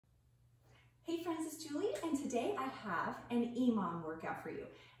Hey friends, it's Julie, and today I have an EMOM workout for you.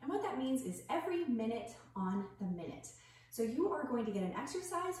 And what that means is every minute on the minute. So you are going to get an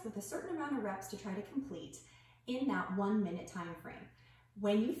exercise with a certain amount of reps to try to complete in that 1 minute time frame.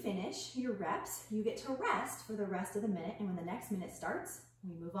 When you finish your reps, you get to rest for the rest of the minute, and when the next minute starts,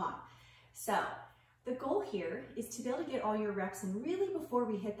 we move on. So the goal here is to be able to get all your reps in really before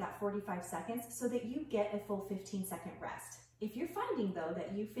we hit that 45 seconds so that you get a full 15-second rest. If you're finding though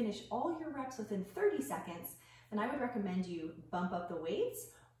that you finish all your reps within 30 seconds, then I would recommend you bump up the weights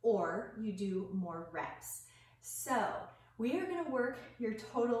or you do more reps. So we are gonna work your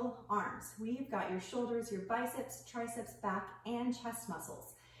total arms. We've got your shoulders, your biceps, triceps, back, and chest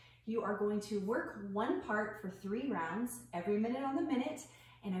muscles. You are going to work one part for 3 rounds, every minute on the minute,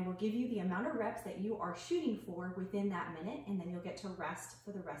 and I will give you the amount of reps that you are shooting for within that minute, and then you'll get to rest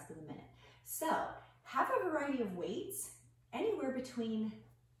for the rest of the minute. So have a variety of weights, anywhere between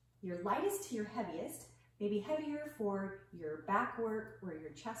your lightest to your heaviest, maybe heavier for your back work or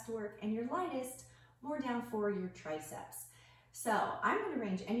your chest work, and your lightest more down for your triceps. So I'm going to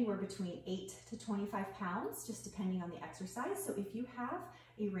range anywhere between 8 to 25 pounds, just depending on the exercise. So if you have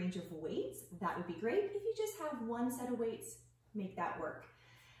a range of weights, that would be great. If you just have one set of weights, make that work.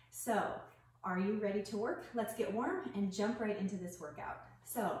 So are you ready to work? Let's get warm and jump right into this workout.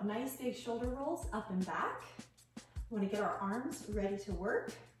 So nice big shoulder rolls up and back. We want to get our arms ready to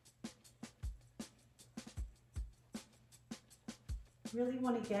work. Really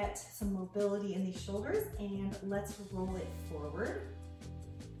want to get some mobility in these shoulders, and let's roll it forward.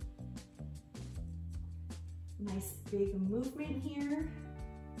 Nice big movement here.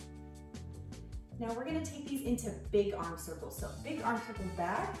 Now we're going to take these into big arm circles. So big arm circles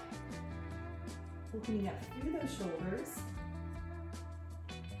back, opening up through those shoulders.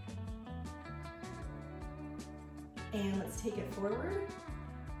 And let's take it forward.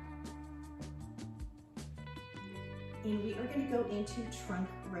 And we are going to go into trunk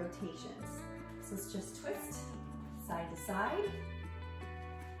rotations. So let's just twist side to side.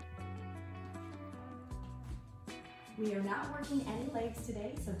 We are not working any legs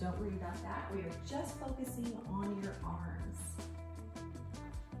today, so don't worry about that. We are just focusing on your arms.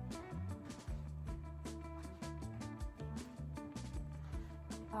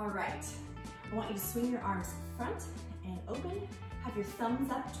 All right, I want you to swing your arms front and open. Have your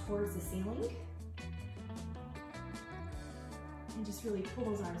thumbs up towards the ceiling. And just really pull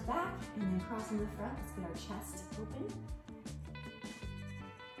those arms back and then cross in the front. Let's get our chest open.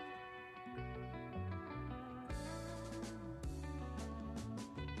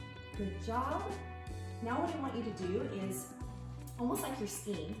 Good job. Now what I want you to do is, almost like you're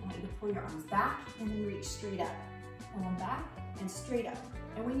skiing, I want you to pull your arms back and then reach straight up. Pull them back and straight up.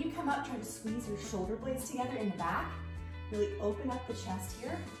 And when you come up, try to squeeze your shoulder blades together in the back. Really open up the chest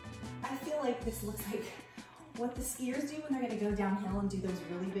here. I feel like this looks like what the skiers do when they're gonna go downhill and do those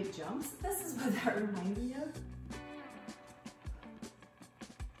really big jumps. This is what that reminds me of.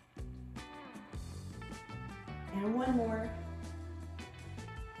 And one more.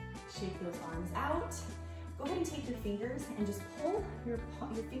 Shake those arms out. Go ahead and take your fingers and just pull your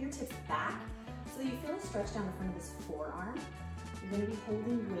fingertips back so you feel a stretch down the front of this forearm. You're gonna be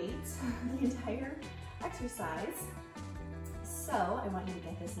holding weights the entire exercise. So I want you to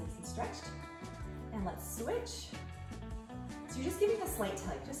get this nice and stretched. And let's switch. So you're just giving a slight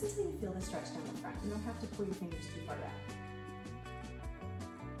tug, just until you feel the stretch down the front. You don't have to pull your fingers too far back.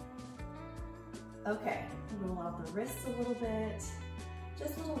 Okay, roll out the wrists a little bit.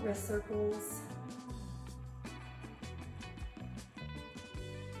 Just little wrist circles.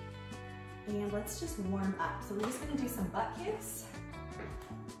 And let's just warm up. So we're just gonna do some butt kicks,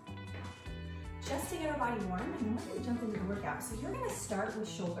 just to get our body warm, and then we're gonna jump into the workout. So you're gonna start with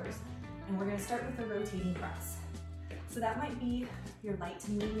shoulders, and we're gonna start with the rotating press. So that might be your light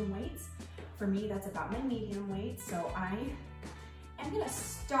to medium weights. For me, that's about my medium weight. So I am gonna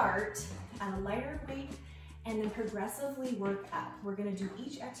start at a lighter weight and then progressively work up. We're gonna do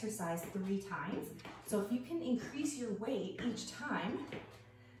each exercise 3 times. So if you can increase your weight each time,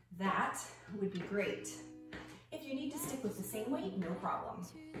 that would be great. If you need to stick with the same weight, no problem.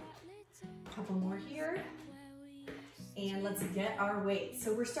 A couple more here. And let's get our weight.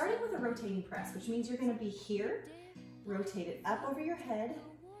 So we're starting with a rotating press, which means you're gonna be here, rotate it up over your head,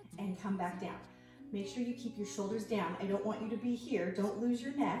 and come back down. Make sure you keep your shoulders down. I don't want you to be here. Don't lose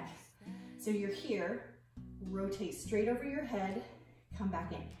your neck. So you're here, rotate straight over your head, come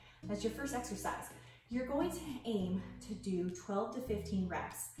back in. That's your first exercise. You're going to aim to do 12 to 15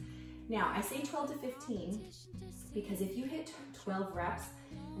 reps. Now, I say 12 to 15 because if you hit 12 reps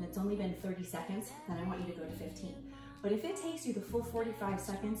and it's only been 30 seconds, then I want you to go to 15. But if it takes you the full 45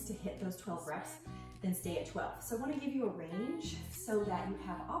 seconds to hit those 12 reps, then stay at 12. So I want to give you a range so that you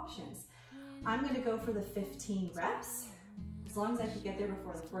have options. I'm going to go for the 15 reps, as long as I can get there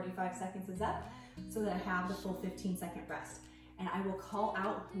before the 45 seconds is up, so that I have the full 15-second rest. And I will call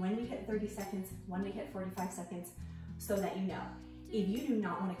out when we hit 30 seconds, when we hit 45 seconds, so that you know. If you do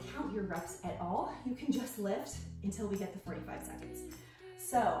not want to count your reps at all, you can just lift until we get the 45 seconds.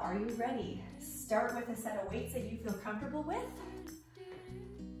 So, are you ready? Start with a set of weights that you feel comfortable with.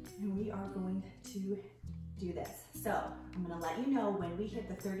 And we are going to do this. So, I'm gonna let you know when we hit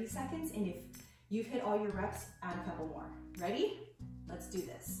the 30 seconds, and if you've hit all your reps, add a couple more. Ready? Let's do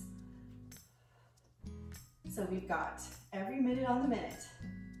this. So we've got every minute on the minute.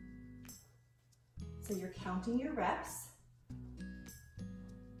 So you're counting your reps.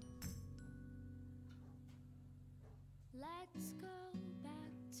 Let's go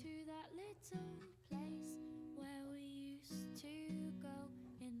back to that little place where we used to go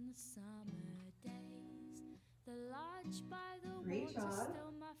in the summer days. The lodge by the Great water's job.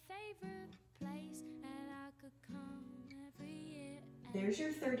 still my favorite place, and I could come every year. There's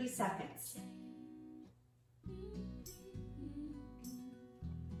your 30 seconds.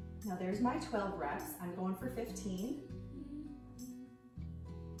 Now there's my 12 reps. I'm going for 15.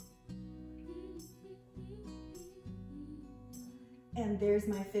 And there's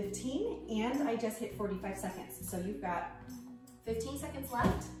my 15, and I just hit 45 seconds. So you've got 15 seconds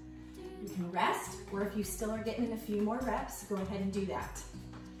left. You can rest, or if you still are getting in a few more reps, go ahead and do that.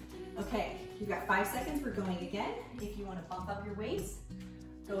 Okay, you've got 5 seconds, we're going again. If you want to bump up your weights,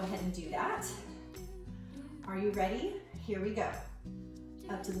 go ahead and do that. Are you ready? Here we go.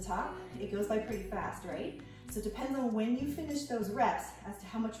 Up to the top. It goes by pretty fast, right? So it depends on when you finish those reps as to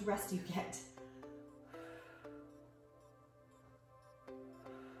how much rest you get.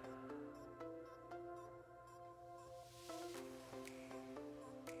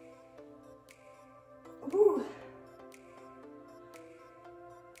 Ooh.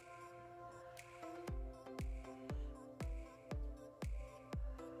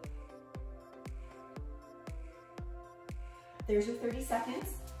 There's your 30 seconds.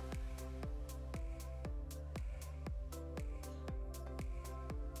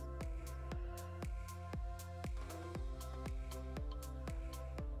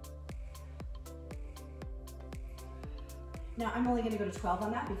 Now I'm only going to go to 12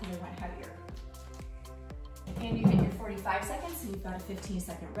 on that because I went heavier. And you hit your 45 seconds, so you've got a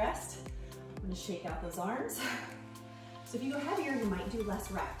 15-second rest. I'm going to shake out those arms. So if you go heavier, you might do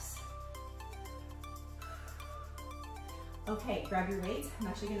less reps. Okay, grab your weights. I'm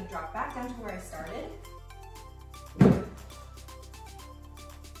actually going to drop back down to where I started.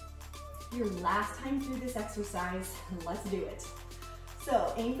 Your last time through this exercise, let's do it.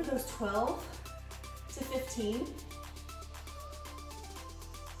 So aim for those 12 to 15.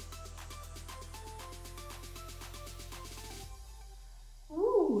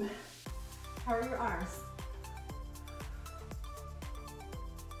 Ooh, how are your arms?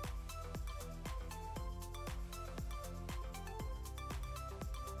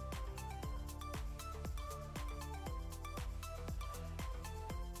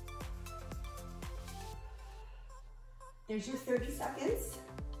 There's your 30 seconds.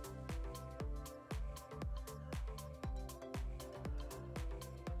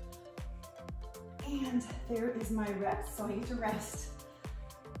 And there is my rest, so I need to rest.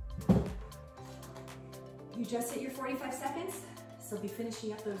 You just hit your 45 seconds, so be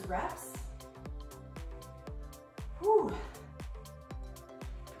finishing up those reps. Whew.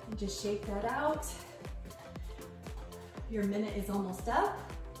 And just shake that out. Your minute is almost up.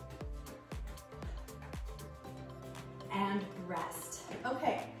 And rest.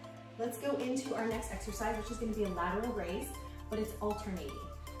 Okay, let's go into our next exercise, which is going to be a lateral raise, but it's alternating.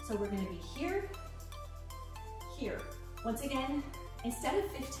 So we're going to be here, here. Once again, instead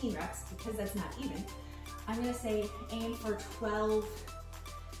of 15 reps, because that's not even, I'm going to say aim for 12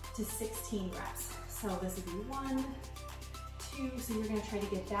 to 16 reps. So this would be 1, 2, so you're going to try to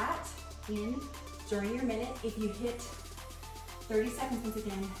get that in during your minute. If you hit 30 seconds once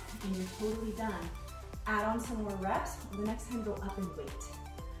again and you're totally done, add on some more reps, or the next time go up in weight.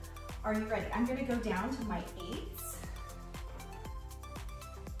 Are you ready? I'm gonna go down to my 8s.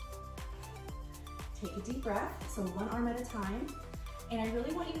 Take a deep breath, so one arm at a time. And I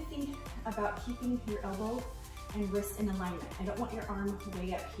really want you to think about keeping your elbow and wrist in alignment. I don't want your arm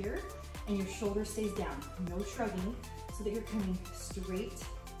way up here and your shoulder stays down. No shrugging, so that you're coming straight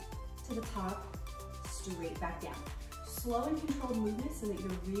to the top, straight back down. Slow and controlled movement so that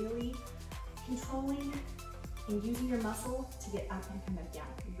you're really controlling and using your muscle to get up and come back down.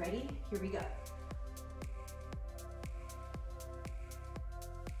 You ready? Here we go.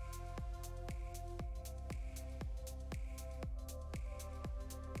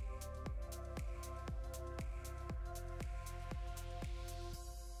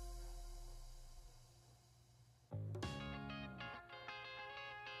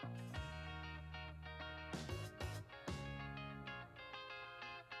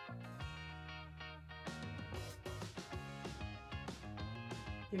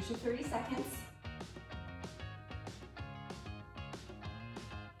 There's your 30 seconds.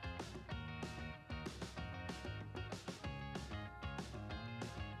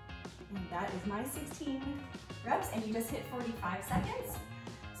 And that is my 16 reps, and you just hit 45 seconds.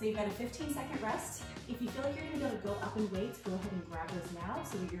 So you've got a 15-second rest. If you feel like you're gonna be able to go up in weights, go ahead and grab those now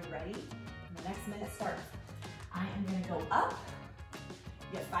so that you're ready when the next minute starts. I am gonna go up.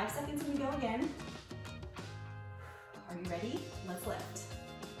 You have 5 seconds when we go again. Are you ready? Let's lift.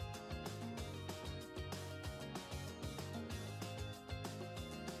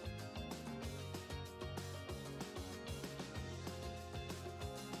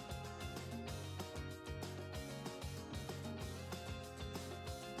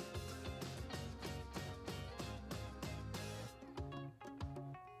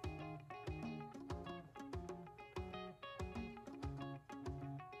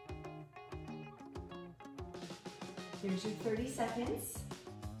 Here's your 30 seconds.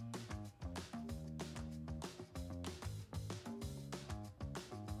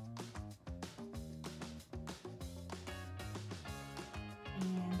 And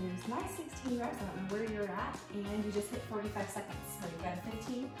there's my 16 reps. I don't know where you're at. And you just hit 45 seconds. So you've got a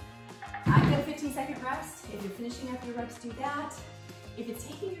 15. I've got a 15-second rest. If you're finishing up your reps, do that. If it's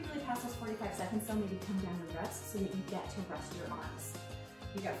taking you really past those 45 seconds, though, maybe come down and rest so that you get to rest your arms.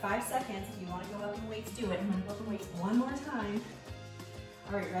 You've got 5 seconds. If you want to go up in weights, do it. I'm going to go up in weights one more time.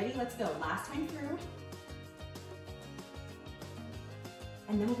 All right, ready? Let's go. Last time through.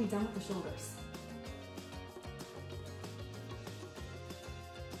 And then we'll be done with the shoulders.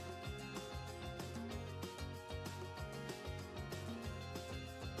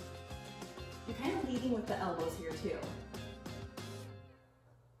 You're kind of leading with the elbows here too.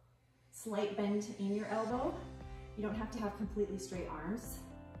 Slight bend in your elbow. You don't have to have completely straight arms.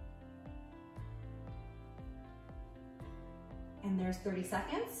 And there's 30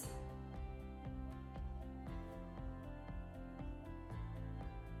 seconds.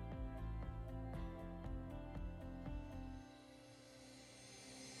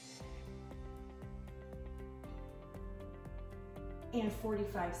 And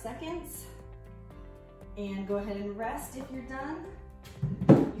 45 seconds. And go ahead and rest if you're done.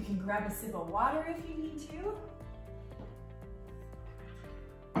 You can grab a sip of water if you need to.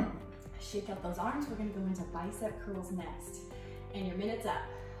 Shake out those arms. We're gonna go into bicep curls next. And your minute's up.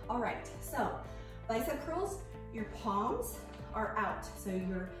 All right, so bicep curls, your palms are out. So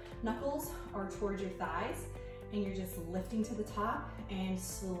your knuckles are towards your thighs and you're just lifting to the top and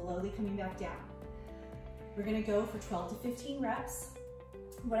slowly coming back down. We're gonna go for 12 to 15 reps.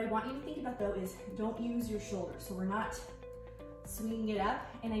 What I want you to think about though is don't use your shoulders. So we're not swinging it up,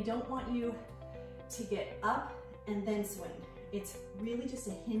 and I don't want you to get up and then swing. It's really just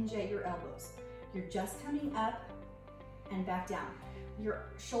a hinge at your elbows. You're just coming up and back down. Your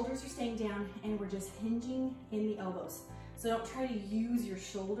shoulders are staying down and we're just hinging in the elbows. So don't try to use your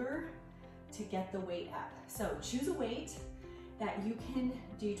shoulder to get the weight up. So choose a weight that you can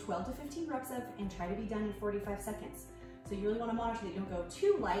do 12 to 15 reps of and try to be done in 45 seconds. So you really want to monitor that you don't go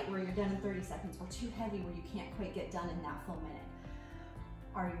too light where you're done in 30 seconds or too heavy where you can't quite get done in that full minute.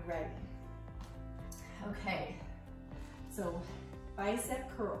 Are you ready? Okay, so bicep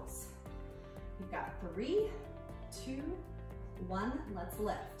curls. You've got 3, 2, 1, let's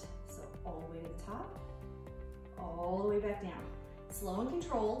lift. So all the way to the top, all the way back down. Slow and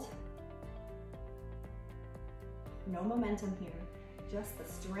controlled. No momentum here, just the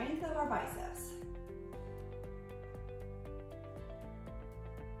strength of our biceps.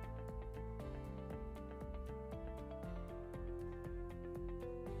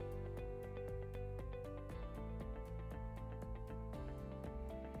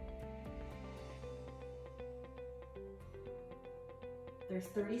 There's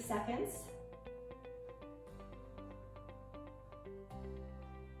 30 seconds.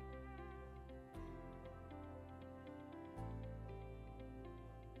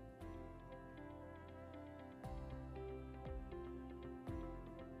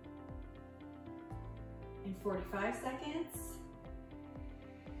 And 45 seconds.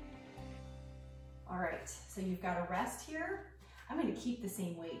 All right, so you've got a rest here. I'm going to keep the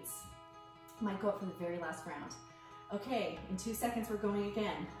same weights. Might go up for the very last round. Okay, in 2 seconds we're going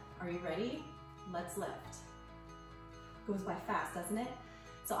again. Are you ready? Let's lift. Goes by fast, doesn't it?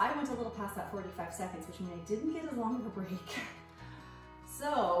 So I went a little past that 45 seconds, which means I didn't get as long of a break.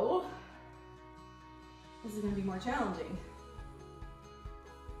 So this is gonna be more challenging.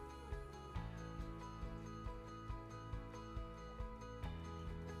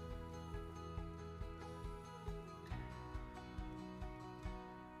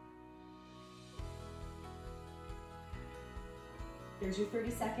 There's There's your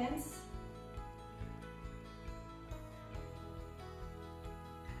 30 seconds.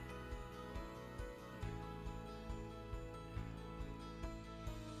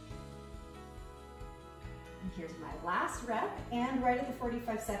 And here's my last rep, and right at the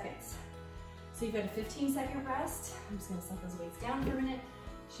 45 seconds. So you've got a 15-second rest. I'm just gonna set those weights down for a minute,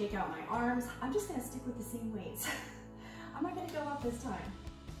 shake out my arms. I'm just gonna stick with the same weights. I'm not gonna go up this time.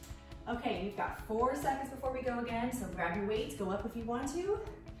 Okay, you've got 4 seconds before we go again, so grab your weights, go up if you want to.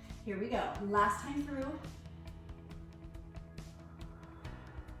 Here we go, last time through.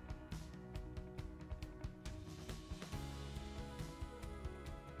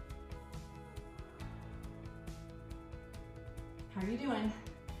 How are you doing?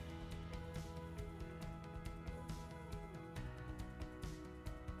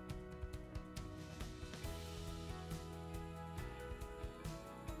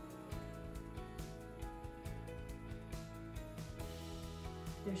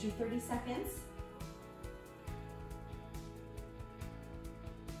 There's your 30 seconds.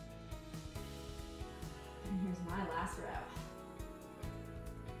 And here's my last rep.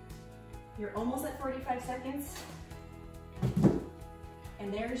 You're almost at 45 seconds.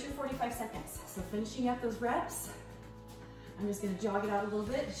 And there's your 45 seconds. So finishing up those reps, I'm just gonna jog it out a little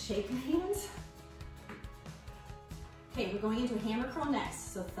bit, shake my hands. Okay, we're going into a hammer curl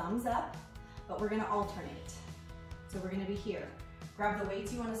next. So thumbs up, but we're gonna alternate. So we're gonna be here. Grab the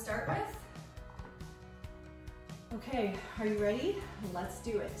weights you want to start with. Okay, are you ready? Let's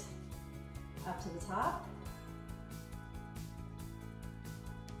do it. Up to the top.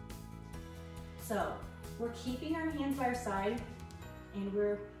 So we're keeping our hands by our side and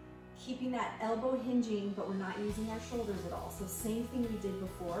we're keeping that elbow hinging, but we're not using our shoulders at all. So same thing we did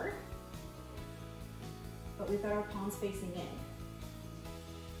before, but we've got our palms facing in.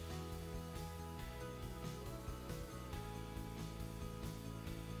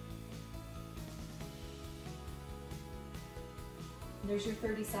 There's your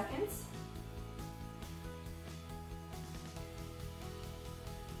 30 seconds.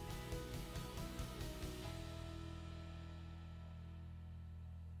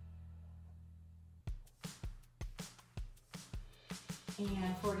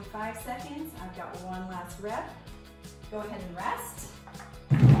 And 45 seconds. I've got one last rep. Go ahead and rest.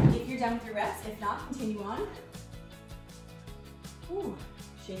 If you're done with your reps, if not, continue on. Ooh,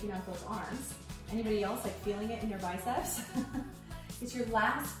 shaking out those arms. Anybody else like feeling it in your biceps? It's your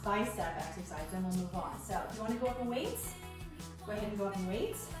last bicep exercise, then we'll move on. So if you want to go up in weights, go ahead and go up in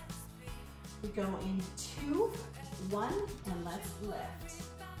weights. We go in 2, 1, and let's lift.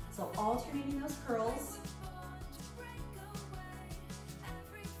 So alternating those curls.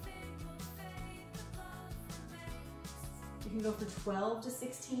 You can go for 12 to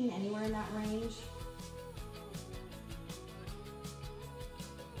 16, anywhere in that range.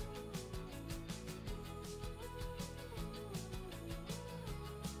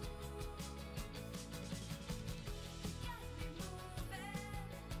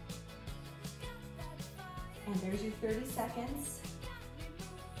 And there's your 30 seconds.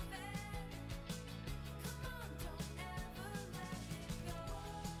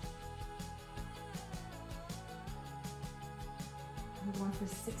 I'm going for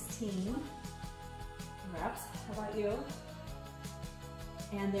 16 reps. How about you?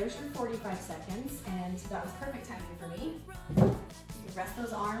 And there's your 45 seconds. And that was perfect timing for me. You can rest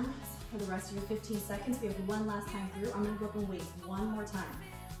those arms for the rest of your 15 seconds. We have one last time through. I'm gonna go up in weights one more time.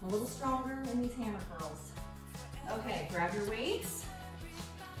 I'm a little stronger in these hammer curls. Okay, grab your weights.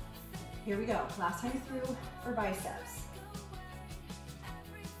 Here we go, last time through for biceps.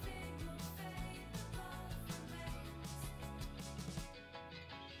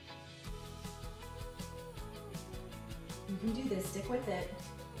 You can do this, stick with it.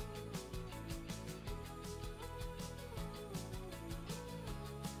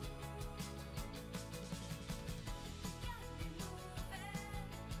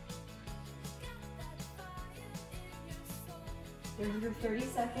 There's your 30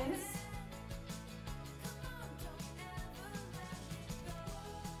 seconds.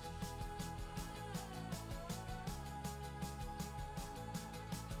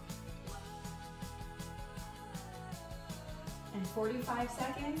 And 45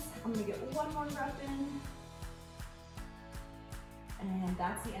 seconds. I'm gonna get one more rep in. And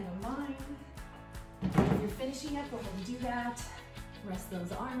that's the end of mine. If you're finishing up, go ahead and do that. Rest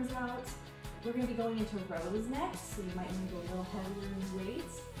those arms out. We're gonna be going into rows next, so you might wanna go a little heavier in your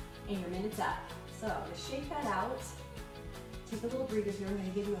weights, and your minute's up. So just shake that out. Take a little breather here. I'm gonna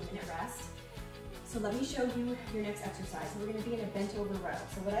give you a minute rest. So let me show you your next exercise. We're gonna be in a bent over row.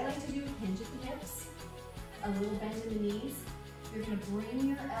 So what I like to do, hinge at the hips, a little bend in the knees, You're gonna bring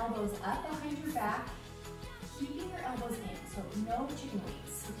your elbows up behind your back, keeping your elbows in, so no chicken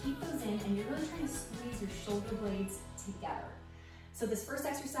wings. So keep those in, and you're really trying to squeeze your shoulder blades together. So this first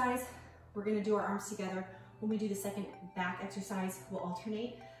exercise, we're gonna do our arms together. When we do the second back exercise, we'll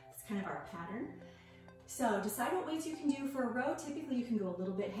alternate. It's kind of our pattern. So decide what weights you can do for a row. Typically you can go a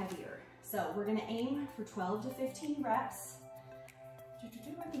little bit heavier. So we're gonna aim for 12 to 15 reps. I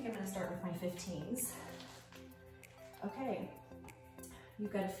think I'm gonna start with my 15s. Okay,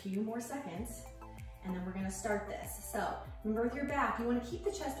 you've got a few more seconds, and then we're gonna start this. So remember, with your back, you wanna keep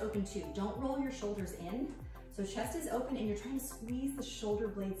the chest open too. Don't roll your shoulders in. So chest is open and you're trying to squeeze the shoulder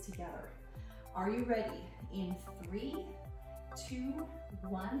blades together. Are you ready? In 3, 2,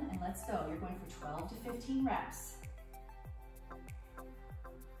 1, and let's go. You're going for 12 to 15 reps.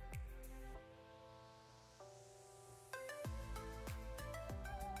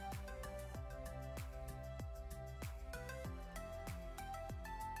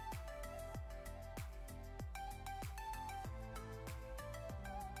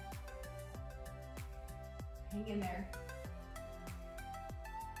 Hang in there.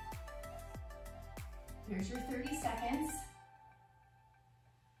 Here's your 30 seconds.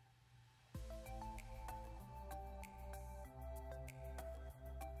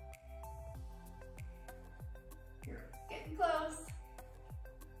 You're getting close.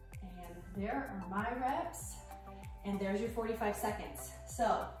 And there are my reps. And there's your 45 seconds.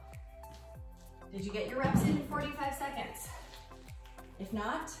 So, did you get your reps in 45 seconds? If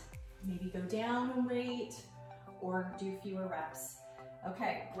not, maybe go down and wait, or do fewer reps.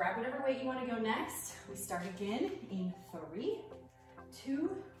 Okay, grab whatever weight you want to go next. We start again in 3,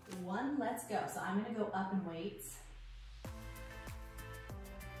 2, 1, let's go. So I'm gonna go up in weights.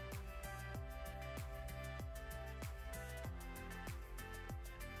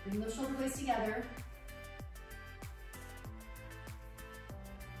 Bring those shoulder blades together.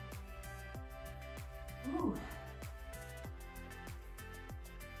 Ooh.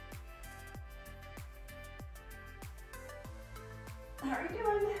 How are you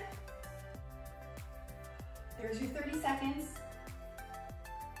doing? There's your 30 seconds.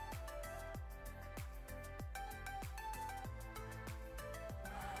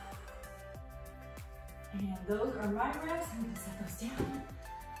 And those are my reps. I'm gonna set those down.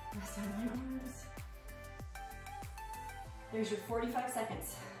 Rest on my arms. There's your 45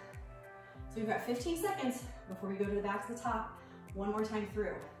 seconds. So we've got 15 seconds before we go to the back to the top. One more time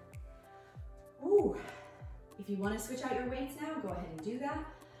through. Ooh. If you want to switch out your weights now, go ahead and do that.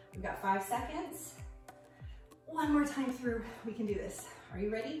 We've got 5 seconds. One more time through, we can do this. Are you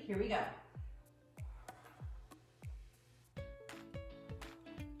ready? Here we go.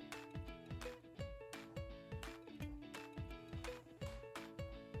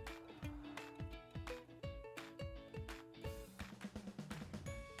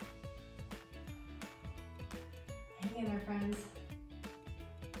 Hang in there, friends.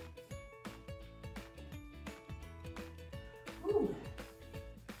 Ooh.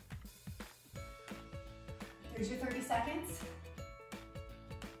 Here's your 30 seconds.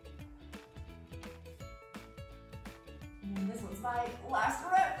 And this one's my last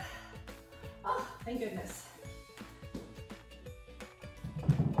rep. Oh, thank goodness.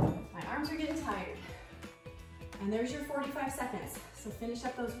 My arms are getting tired. And there's your 45 seconds. So finish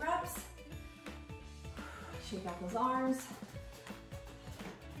up those reps. Shake out those arms.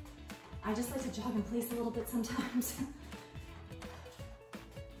 I just like to jog in place a little bit sometimes.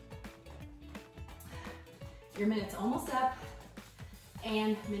 Your minute's almost up,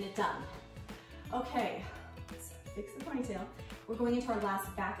 and minute done. Okay, let's fix the ponytail. We're going into our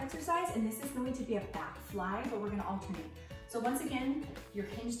last back exercise, and this is going to be a back fly, but we're gonna alternate. So once again, you're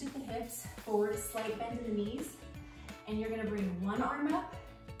hinged at the hips, forward, slight bend in the knees, and you're gonna bring one arm up,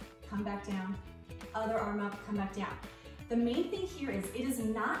 come back down, other arm up, come back down. The main thing here is it is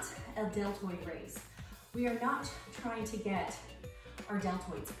not a deltoid raise. We are not trying to get our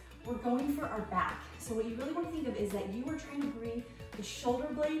deltoids. We're going for our back. So what you really want to think of is that you are trying to bring the shoulder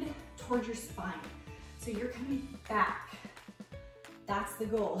blade towards your spine. So you're coming back. That's the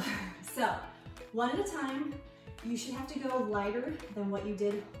goal. So one at a time, you should have to go lighter than what you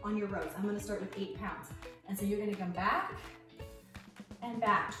did on your rows. I'm gonna start with 8 pounds. And so you're gonna come back and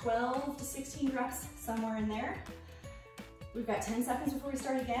back, 12 to 16 reps, somewhere in there. We've got 10 seconds before we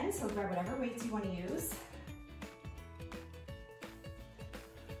start again, so grab whatever weights you want to use.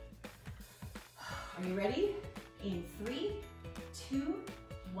 Are you ready? In 3, 2,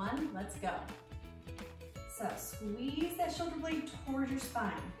 1, let's go. So squeeze that shoulder blade towards your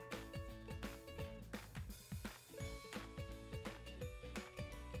spine.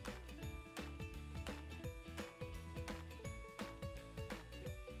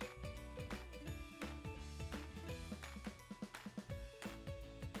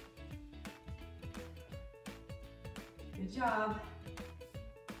 Good job.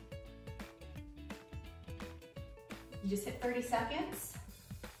 You just hit 30 seconds.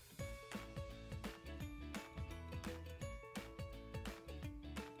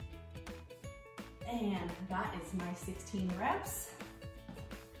 And that is my 16 reps.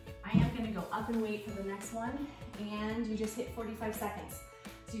 I am gonna go up and wait for the next one, and you just hit 45 seconds.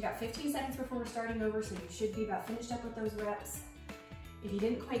 So you got 15 seconds before we're starting over, so you should be about finished up with those reps. If you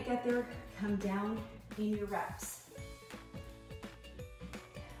didn't quite get there, come down in your reps.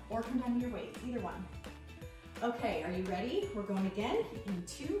 Or come down in your weights, either one. Okay, are you ready? We're going again in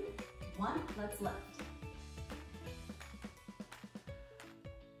 2, 1, let's lift.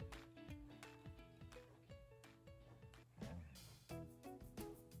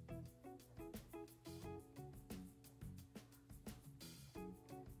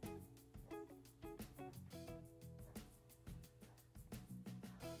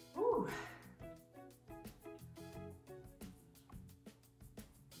 Ooh.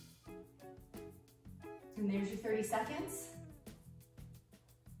 And there's your 30 seconds.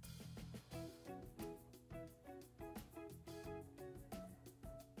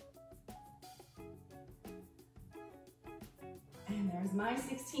 And there's my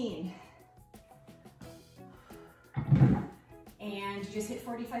 16. And you just hit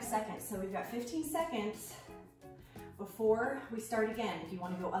 45 seconds. So we've got 15 seconds before we start again. If you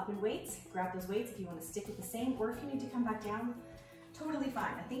want to go up in weights, grab those weights. If you want to stick with the same, or if you need to come back down, totally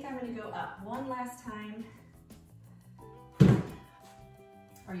fine. I think I'm going to go up one last time.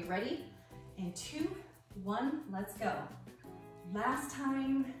 Are you ready? In 2, 1, let's go. Last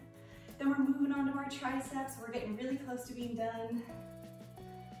time. Then we're moving on to our triceps. We're getting really close to being done.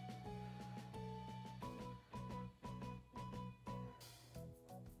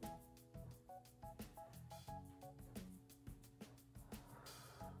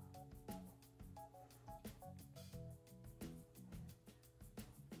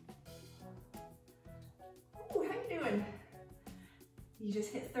 Ooh, how you doing? You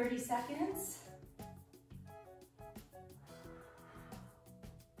just hit 30 seconds.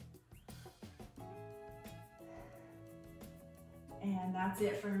 And that's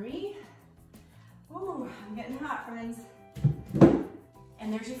it for me. Ooh, I'm getting hot, friends.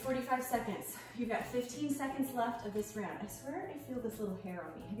 And there's your 45 seconds. You've got 15 seconds left of this round. I swear I feel this little hair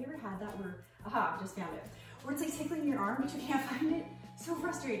on me. Have you ever had that where, aha, just found it. Where it's like tickling your arm, but you can't find it? So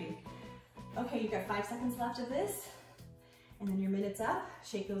frustrating. Okay, you've got 5 seconds left of this. And then your minute's up.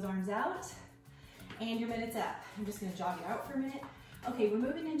 Shake those arms out. And your minute's up. I'm just gonna jog you out for a minute. Okay, we're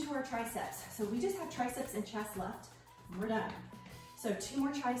moving into our triceps. So we just have triceps and chest left, and we're done. So 2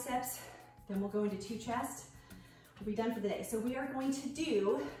 more triceps, then we'll go into 2 chest. We'll be done for the day. So we are going to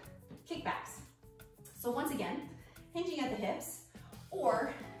do kickbacks. So once again, hinging at the hips,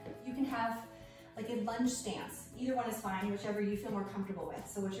 or you can have like a lunge stance. Either one is fine, whichever you feel more comfortable with.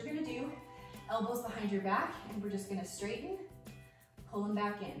 So what you're gonna do, elbows behind your back, and we're just gonna straighten, pull them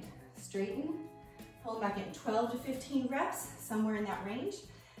back in. Straighten, pull them back in. 12 to 15 reps, somewhere in that range.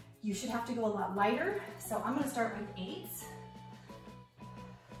 You should have to go a lot lighter. So I'm gonna start with 8s.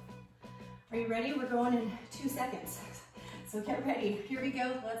 Are you ready? We're going in 2 seconds. So get ready. Here we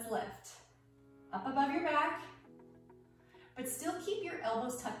go. Let's lift. Up above your back, but still keep your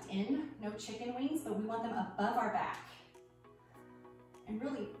elbows tucked in. No chicken wings, but we want them above our back. And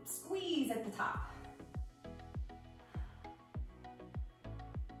really squeeze at the top.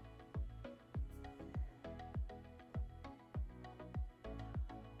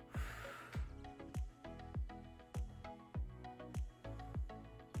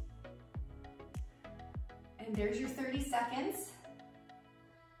 And there's your 30 seconds.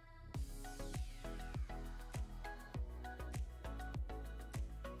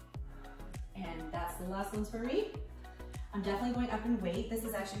 And that's the last ones for me. I'm definitely going up in weight. This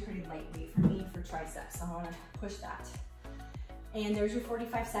is actually pretty lightweight for me for triceps, so I wanna push that. And there's your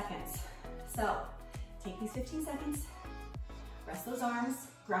 45 seconds. So take these 15 seconds, rest those arms,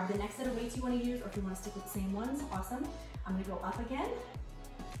 grab the next set of weights you wanna use, or if you wanna stick with the same ones, awesome. I'm gonna go up again.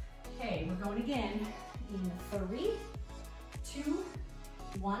 Okay, we're going again. In 3, 2,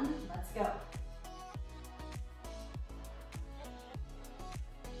 1, let's go.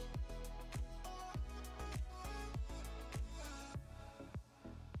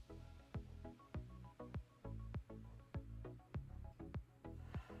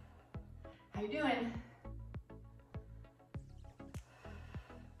 How you doing?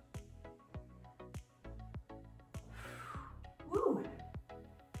 Woo!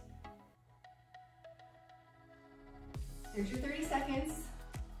 There's your 30 seconds.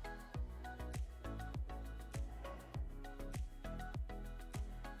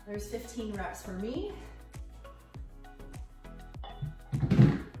 There's 15 reps for me.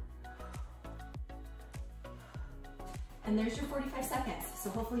 And there's your 45 seconds. So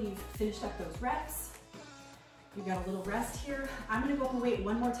hopefully you've finished up those reps. You've got a little rest here. I'm gonna go up and wait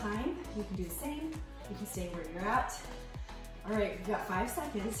one more time. You can do the same. You can stay where you're at. All right, we've got 5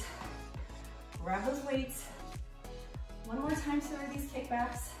 seconds. Grab those weights. One more time to these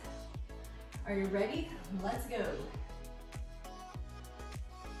kickbacks. Are you ready? Let's go.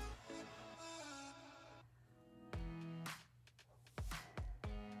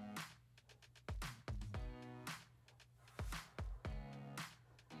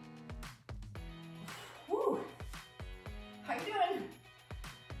 Woo. How you doing?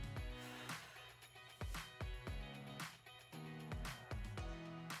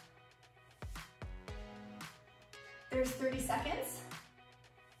 There's 30 seconds.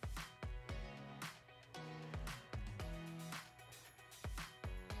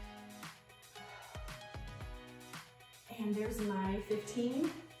 And there's my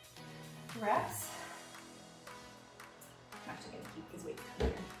 15 reps. I'm actually gonna keep these weights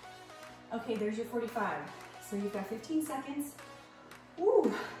here. Okay, there's your 45. So you've got 15 seconds.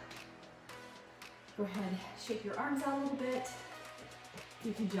 Woo. Go ahead, shake your arms out a little bit.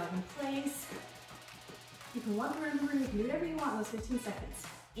 You can jog in place. You can walk around the room, you can do whatever you want in those 15 seconds.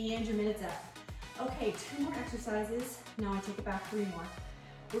 And your minute's up. Okay, 2 more exercises. Now I take it back 3 more.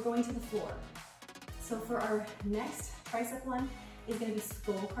 We're going to the floor. So for our next tricep one is gonna be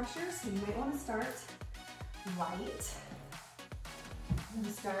skull crushers. So you might wanna start light. I'm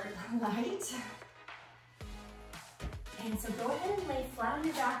gonna start light. And so go ahead and lay flat on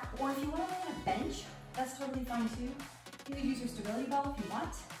your back, or if you wanna lay on a bench, that's totally fine too. You can use your stability ball if you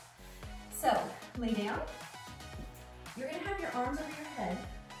want. So, lay down. You're gonna have your arms over your head.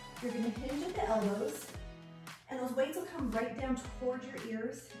 You're gonna hinge at the elbows, and those weights will come right down towards your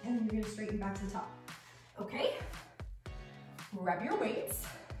ears, and then you're gonna straighten back to the top. Okay? Grab your weights.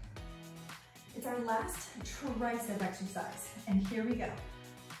 It's our last tricep exercise, and here we go.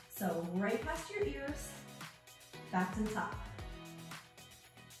 So, right past your ears, back to the top.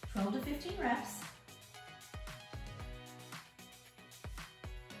 12 to 15 reps.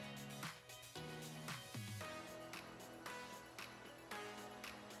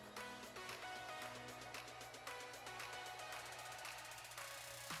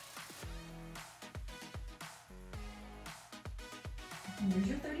 And here's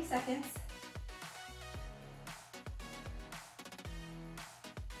your 30 seconds.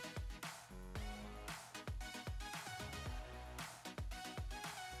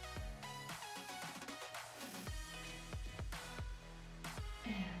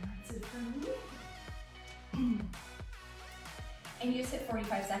 And that's it for me. And you just hit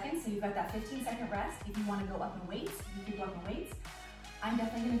 45 seconds, so you've got that 15-second rest. If you want to go up in weights, you can go up in weights. I'm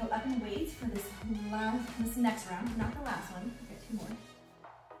definitely going to go up in weights for this next round, not the last one. I've got 2 more.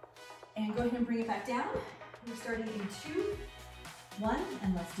 And go ahead and bring it back down. We're starting in 2, 1,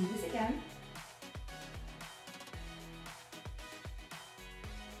 and let's do this again.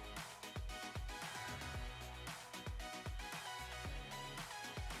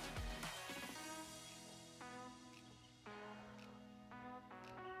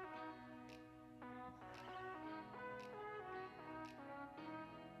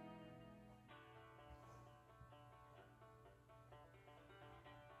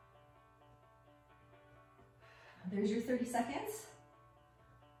 There's your 30 seconds.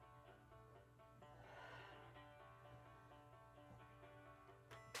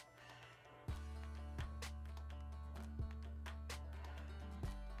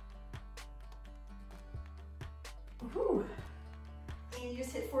 Whew. And you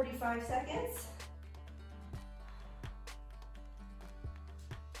just hit 45 seconds.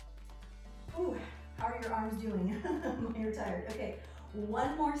 Ooh, how are your arms doing? You're tired. Okay,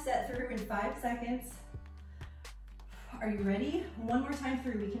 one more set through in 5 seconds. Are you ready? One more time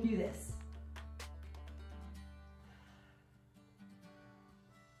through, we can do this.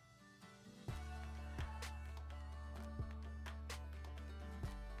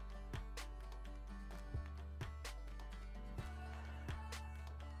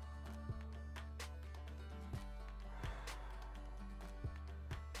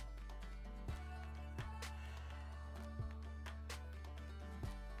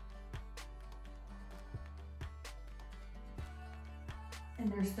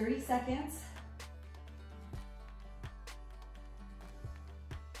 And there's 30 seconds.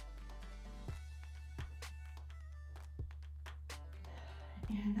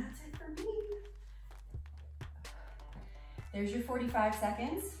 And that's it for me. There's your 45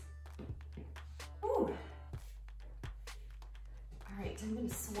 seconds. Ooh. All right, I'm gonna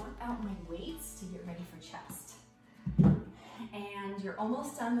swap out my weights to get ready for chest. and you're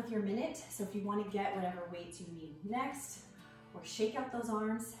almost done with your minute. So if you want to get whatever weights you need next, or shake out those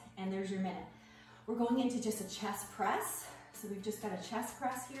arms, and there's your minute. We're going into just a chest press. So we've just got a chest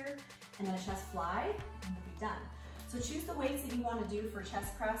press here, and then a chest fly, and we'll be done. So choose the weights that you want to do for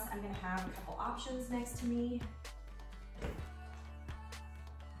chest press. I'm going to have a couple options next to me.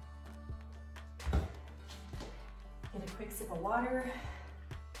 Get a quick sip of water.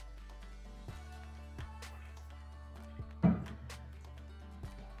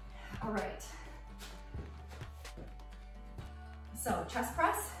 All right. So chest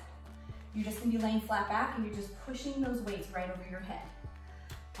press, you're just gonna be laying flat back and you're just pushing those weights right over your head.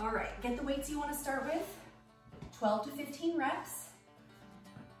 All right, get the weights you wanna start with. 12 to 15 reps.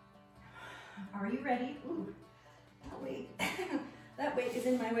 Are you ready? Ooh, that weight, that weight is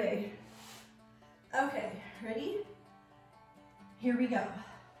in my way. Okay, ready? Here we go.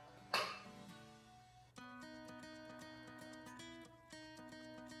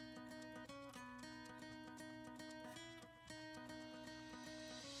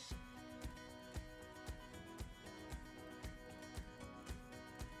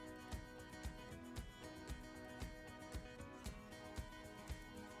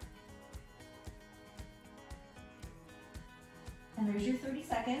 And there's your 30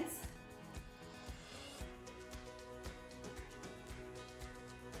 seconds.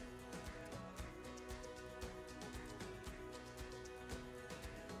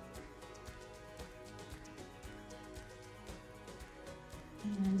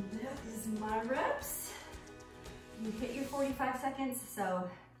 And that is my reps. You hit your 45 seconds, so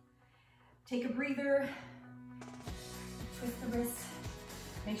take a breather, twist the wrist,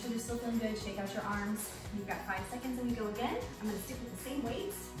 make sure you're still feeling good, shake out your arms. You've got 5 seconds and we go again. I'm gonna stick with the same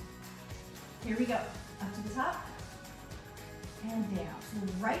weights. Here we go, up to the top and down.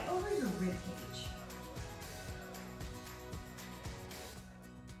 So right over your rib cage.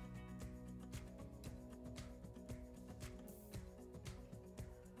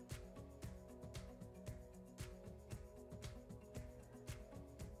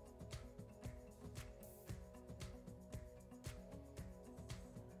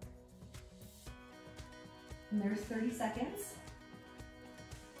 And there's 30 seconds.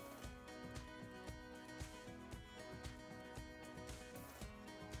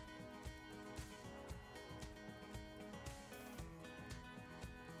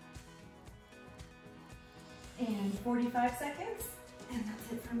 And 45 seconds, and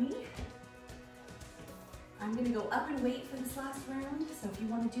that's it for me. I'm gonna go up and wait for this last round, so if you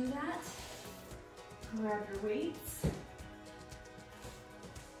wanna do that, grab your weights.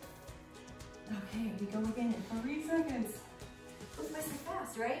 Okay, we go again in 3 seconds. Goes by so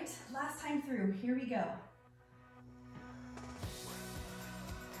fast, right? Last time through, here we go.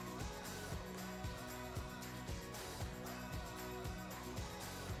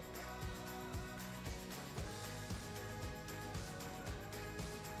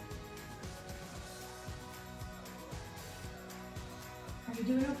 Are you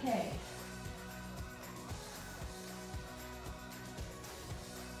doing okay?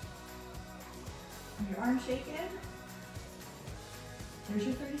 Your arm shaking. There's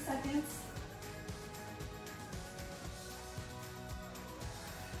your 30 seconds.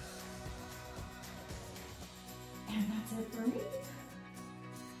 And that's it for me.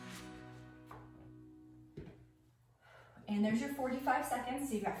 And there's your 45 seconds.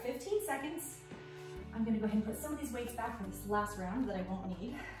 So you've got 15 seconds. I'm gonna go ahead and put some of these weights back for this last round that I won't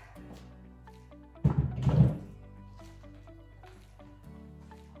need.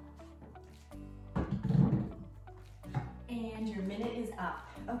 And your minute is up.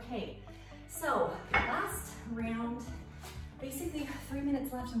 Okay, so last round, basically 3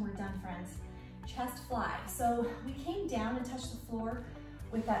 minutes left and we're done, friends. Chest fly. So we came down and touched the floor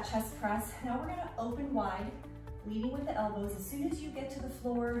with that chest press. Now we're gonna open wide, leading with the elbows. As soon as you get to the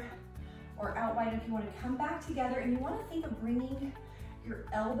floor or out wide, if you wanna come back together, and you wanna think of bringing your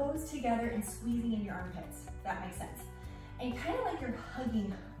elbows together and squeezing in your armpits. That makes sense. And kind of like you're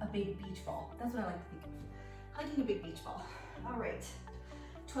hugging a big beach ball. That's what I like to think of. Hugging a big beach ball. All right,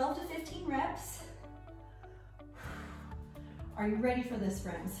 12 to 15 reps. Are you ready for this,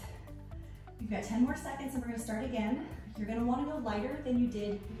 friends? You've got 10 more seconds and we're gonna start again. You're gonna wanna go lighter than you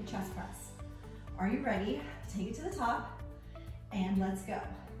did with the chest press. Are you ready? Take it to the top and let's go.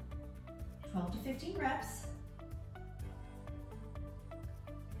 12 to 15 reps.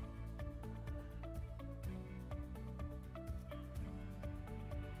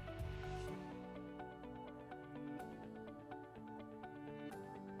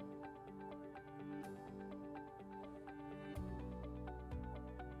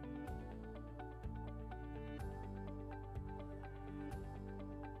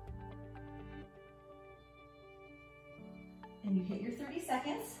 You hit your 30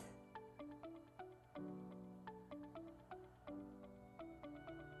 seconds.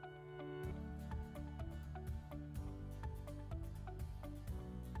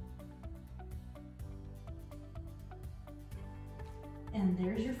 And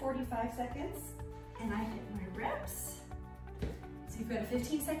there's your 45 seconds. And I hit my reps. So you've got a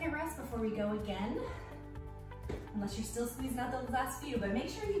 15-second rest before we go again. Unless you're still squeezing out those last few, but make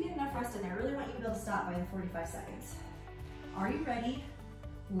sure you get enough rest in there. I really want you to be able to stop by the 45 seconds. Are you ready?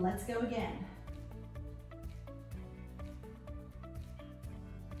 Let's go again.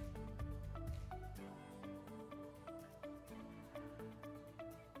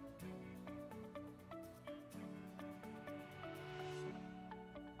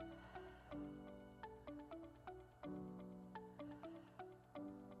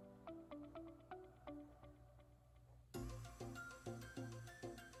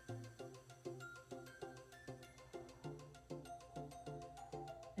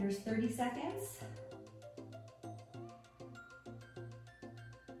 There's 30 seconds.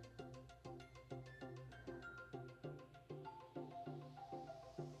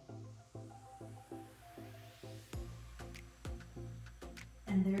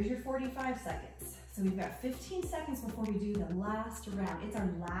 And there's your 45 seconds. So we've got 15 seconds before we do the last round. It's our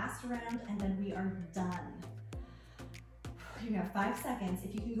last round and then we are done. You have 5 seconds.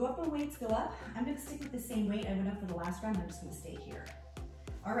 If you can go up on weights, go up. I'm gonna stick with the same weight I went up for the last round. I'm just gonna stay here.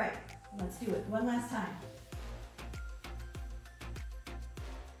 All right, let's do it. One last time.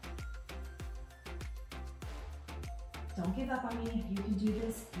 Don't give up on me. You can do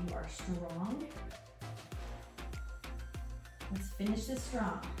this. You are strong. Let's finish this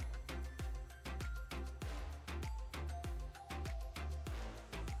strong.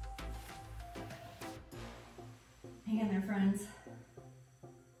 Hang in there, friends.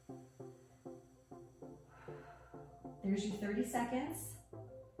 There's your 30 seconds.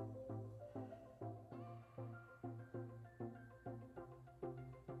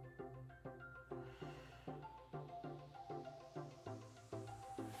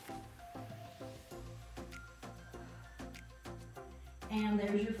 And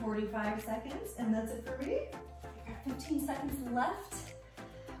there's your 45 seconds, and that's it for me. I've got 15 seconds left.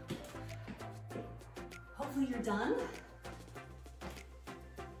 Hopefully you're done.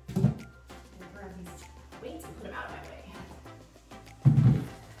 I'm gonna grab these weights and put them out of my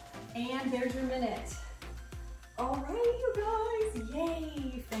way. And there's your minute. All right, you guys,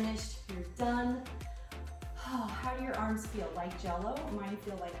 yay, you finished, you're done. Oh, how do your arms feel? Like Jell-O? Mine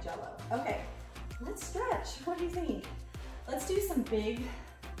feel like Jell-O. Okay, let's stretch. What do you think? Let's do some big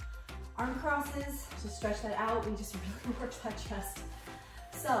arm crosses to stretch that out. We just really work that chest.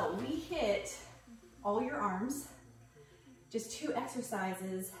 So we hit all your arms, just 2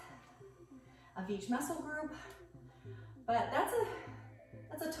 exercises of each muscle group, but that's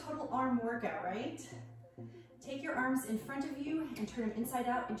a total arm workout, right? Take your arms in front of you and turn them inside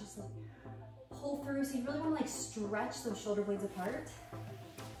out and just like pull through. So you really want to like stretch those shoulder blades apart.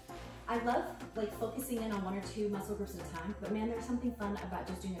 I love like focusing in on 1 or 2 muscle groups at a time, but man, there's something fun about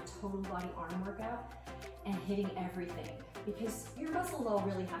just doing a total body arm workout and hitting everything, because your muscles all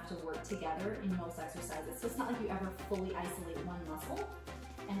really have to work together in most exercises. So it's not like you ever fully isolate one muscle.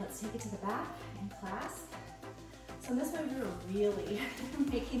 And let's take it to the back and clasp. So this way we're really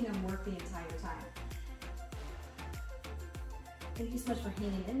making them work the entire time. Thank you so much for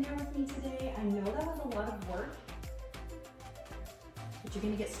hanging in there with me today. I know that was a lot of work, but you're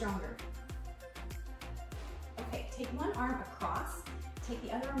gonna get stronger. Okay, take one arm across, take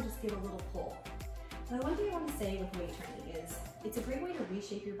the other arm, just give a little pull. Now, one thing I want to say with weight training is it's a great way to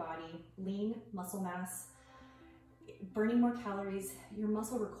reshape your body, lean muscle mass, burning more calories. Your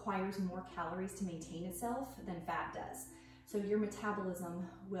muscle requires more calories to maintain itself than fat does. So your metabolism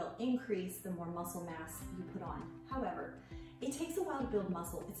will increase the more muscle mass you put on. However, it takes a while to build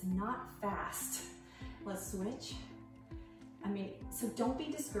muscle. It's not fast. Let's switch. So don't be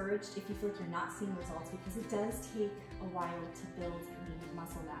discouraged if you feel like you're not seeing results, because it does take a while to build lean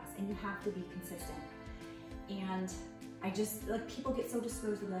muscle mass and you have to be consistent. And I just, like, people get so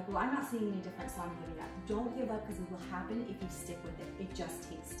discouraged, they're like, well, I'm not seeing any difference, so I'm giving up. Don't give up, because it will happen if you stick with it. It just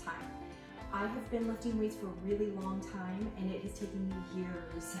takes time. I have been lifting weights for a really long time, and it has taken me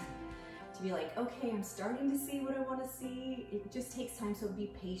years to be like, okay, I'm starting to see what I want to see. It just takes time, so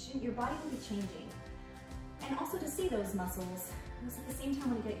be patient. Your body will be changing. And also to see those muscles, at the same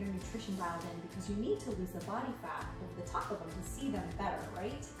time, want to get your nutrition dialed in, because you need to lose the body fat over the top of them to see them better,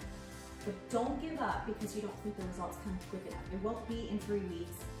 right? But don't give up because you don't think the results come quick enough. It won't be in 3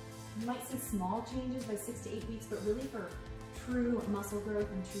 weeks. You might see small changes by 6 to 8 weeks, but really for true muscle growth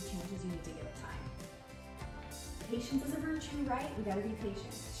and true changes, you need to give it time. patience is a virtue, right? We gotta be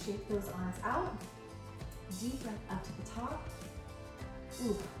patient. Shake those arms out. Deep breath up to the top.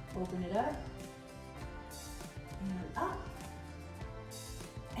 Ooh, open it up. And up.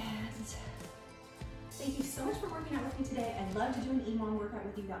 And thank you so much for working out with me today. I'd love to do an EMOM workout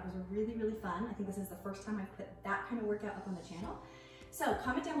with you. That was really, really fun. I think this is the first time I've put that kind of workout up on the channel. So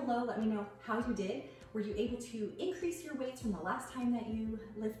comment down below, let me know how you did. Were you able to increase your weights from the last time that you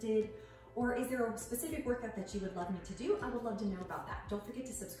lifted? Or is there a specific workout that you would love me to do? I would love to know about that. Don't forget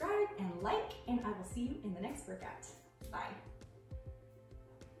to subscribe and like, and I will see you in the next workout. Bye.